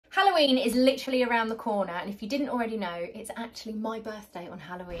Halloween is literally around the corner, and if you didn't already know, it's actually my birthday on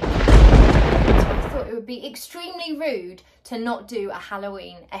Halloween. So I thought it would be extremely rude to not do a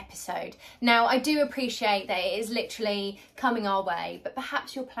Halloween episode. Now, I do appreciate that it is literally coming our way, but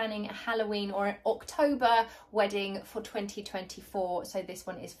perhaps you're planning a Halloween or an October wedding for 2024, so this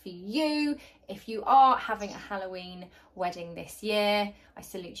one is for you. If you are having a Halloween wedding this year, I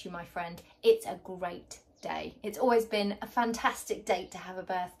salute you, my friend. It's a great day. It's always been a fantastic date to have a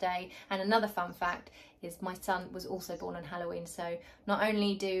birthday. And another fun fact is my son was also born on Halloween, so not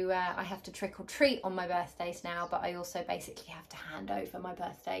only do I have to trick or treat on my birthdays now, but I also basically have to hand over my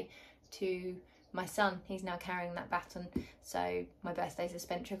birthday to my son. He's now carrying that baton, so my birthdays are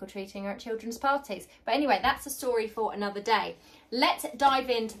spent trick-or-treating or at children's parties. But anyway, that's a story for another day. Let's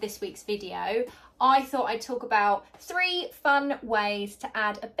dive into this week's video. I thought I'd talk about 3 fun ways to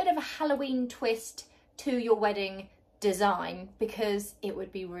add a bit of a Halloween twist to your wedding design, because it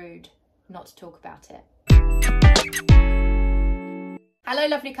would be rude not to talk about it. Hello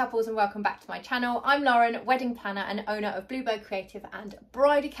lovely couples, and welcome back to my channel. I'm Lauren, wedding planner and owner of Bluebird Creative and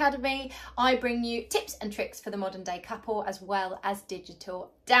Bride Academy. I bring you tips and tricks for the modern day couple, as well as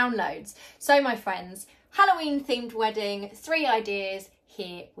digital downloads. So my friends, Halloween themed wedding, 3 ideas,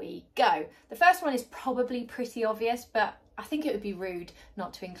 here we go. The first one is probably pretty obvious, but I think it would be rude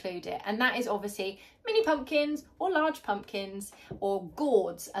not to include it, and that is obviously mini pumpkins or large pumpkins, or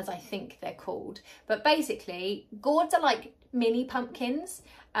gourds as I think they're called. But basically gourds are like mini pumpkins,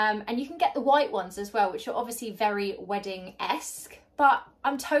 and you can get the white ones as well, which are obviously very wedding-esque, but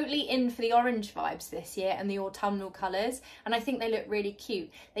I'm totally in for the orange vibes this year and the autumnal colours, and I think they look really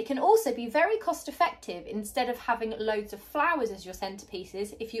cute. They can also be very cost effective. Instead of having loads of flowers as your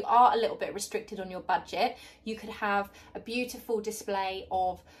centerpieces, if you are a little bit restricted on your budget, you could have a beautiful display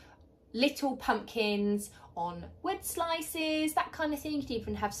of little pumpkins on wood slices, that kind of thing. You could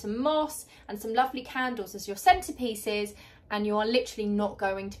even have some moss and some lovely candles as your centerpieces, and you are literally not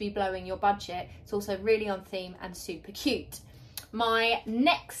going to be blowing your budget. It's also really on theme and super cute. My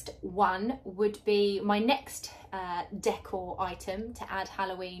next one would be, my next decor item to add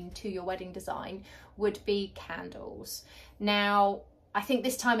Halloween to your wedding design would be candles. Now, I think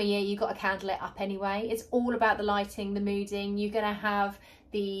this time of year you've got a candle lit up anyway. It's all about the lighting, the mooding. You're going to have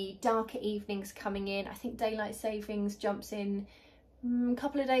the darker evenings coming in. I think daylight savings jumps in a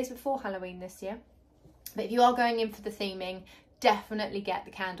couple of days before Halloween this year. But if you are going in for the theming, definitely get the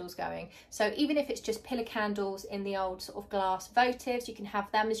candles going. So even if it's just pillar candles in the old sort of glass votives, you can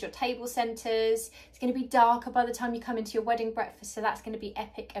have them as your table centres. It's going to be darker by the time you come into your wedding breakfast, so that's going to be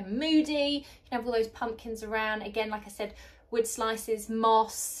epic and moody. You can have all those pumpkins around. Again, like I said, wood slices,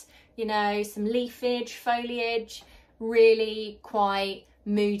 moss, you know, some leafage, foliage, really quite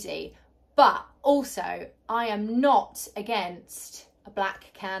moody. But also, I am not against a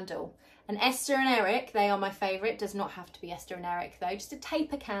black candle. And Esther and Eric, they are my favourite. Does not have to be Esther and Eric though. Just a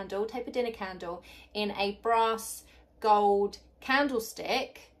taper candle, taper dinner candle in a brass gold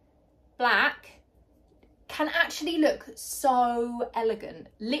candlestick, black, can actually look so elegant.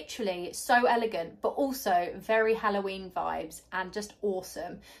 Literally so elegant, but also very Halloween vibes and just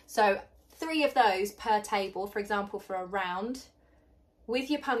awesome. So 3 of those per table, for example, for a round, with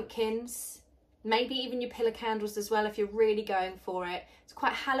your pumpkins, maybe even your pillar candles as well if you're really going for it. It's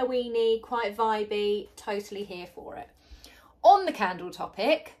quite Halloween-y, quite vibey, totally here for it. On the candle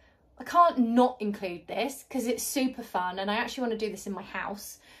topic, I can't not include this because it's super fun, and I actually want to do this in my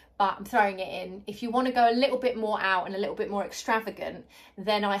house, but I'm throwing it in. If you want to go a little bit more out and a little bit more extravagant,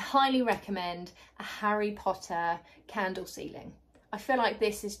 then I highly recommend a Harry Potter candle ceiling. I feel like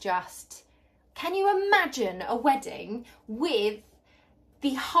this is just, can you imagine a wedding with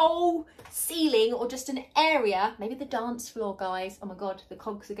the whole ceiling, or just an area, maybe the dance floor, guys. Oh my God, the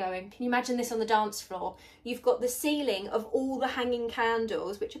cogs are going. Can you imagine this on the dance floor? You've got the ceiling of all the hanging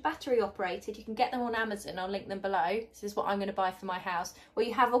candles, which are battery operated. You can get them on Amazon. I'll link them below. This is what I'm going to buy for my house, where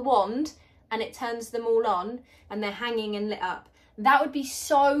you have a wand and it turns them all on and they're hanging and lit up. That would be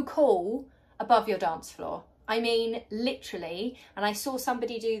so cool above your dance floor. I mean, literally. And I saw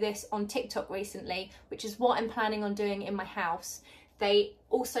somebody do this on TikTok recently, which is what I'm planning on doing in my house. They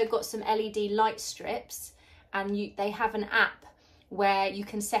also got some LED light strips, and they have an app where you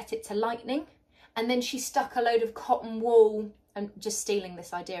can set it to lightning. And then she stuck a load of cotton wool, and just stealing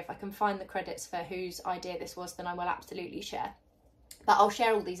this idea. If I can find the credits for whose idea this was, then I will absolutely share. But I'll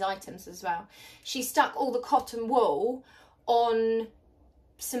share all these items as well. She stuck all the cotton wool on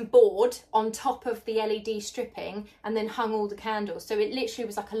some board on top of the LED stripping, and then hung all the candles. So it literally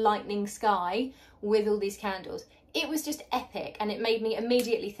was like a lightning sky with all these candles. It was just epic, and it made me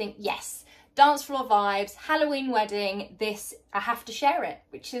immediately think, yes, dance floor vibes, Halloween wedding, this, I have to share it,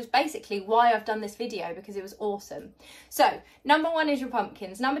 which is basically why I've done this video, because it was awesome. So number 1 is your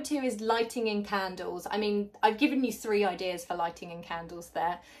pumpkins. Number 2 is lighting in candles. I mean, I've given you 3 ideas for lighting in candles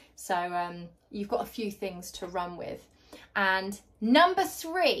there. So you've got a few things to run with. And number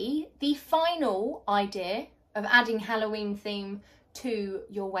 3, the final idea of adding Halloween theme to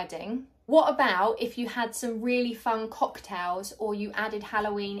your wedding. What about if you had some really fun cocktails, or you added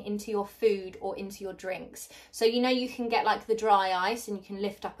Halloween into your food or into your drinks? So you know, you can get like the dry ice and you can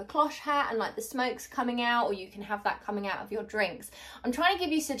lift up a cloche hat and like the smoke's coming out, or you can have that coming out of your drinks. I'm trying to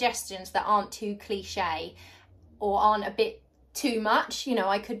give you suggestions that aren't too cliche or aren't a bit too much. You know,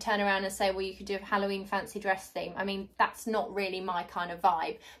 I could turn around and say, well, you could do a Halloween fancy dress theme. I mean, that's not really my kind of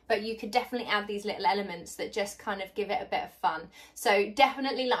vibe, but you could definitely add these little elements that just kind of give it a bit of fun. So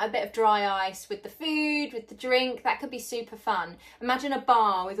definitely like a bit of dry ice with the food, with the drink, that could be super fun. Imagine a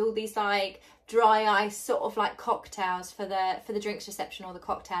bar with all these like dry ice sort of like cocktails for the drinks reception or the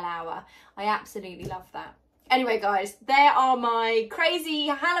cocktail hour. I absolutely love that. Anyway, guys, there are my crazy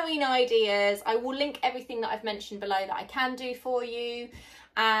Halloween ideas. I will link everything that I've mentioned below that I can do for you,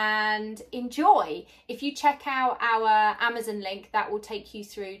 and enjoy. If you check out our Amazon link, that will take you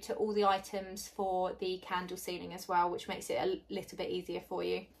through to all the items for the candle ceiling as well, which makes it a little bit easier for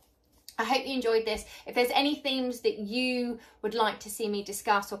you. I hope you enjoyed this. If there's any themes that you would like to see me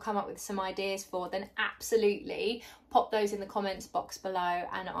discuss or come up with some ideas for, then absolutely pop those in the comments box below,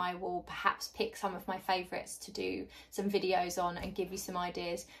 and I will perhaps pick some of my favourites to do some videos on and give you some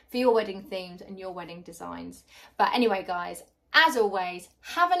ideas for your wedding themes and your wedding designs. But anyway, guys, as always,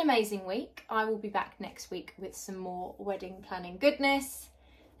 have an amazing week. I will be back next week with some more wedding planning goodness.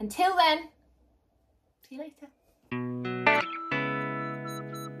 Until then, see you later.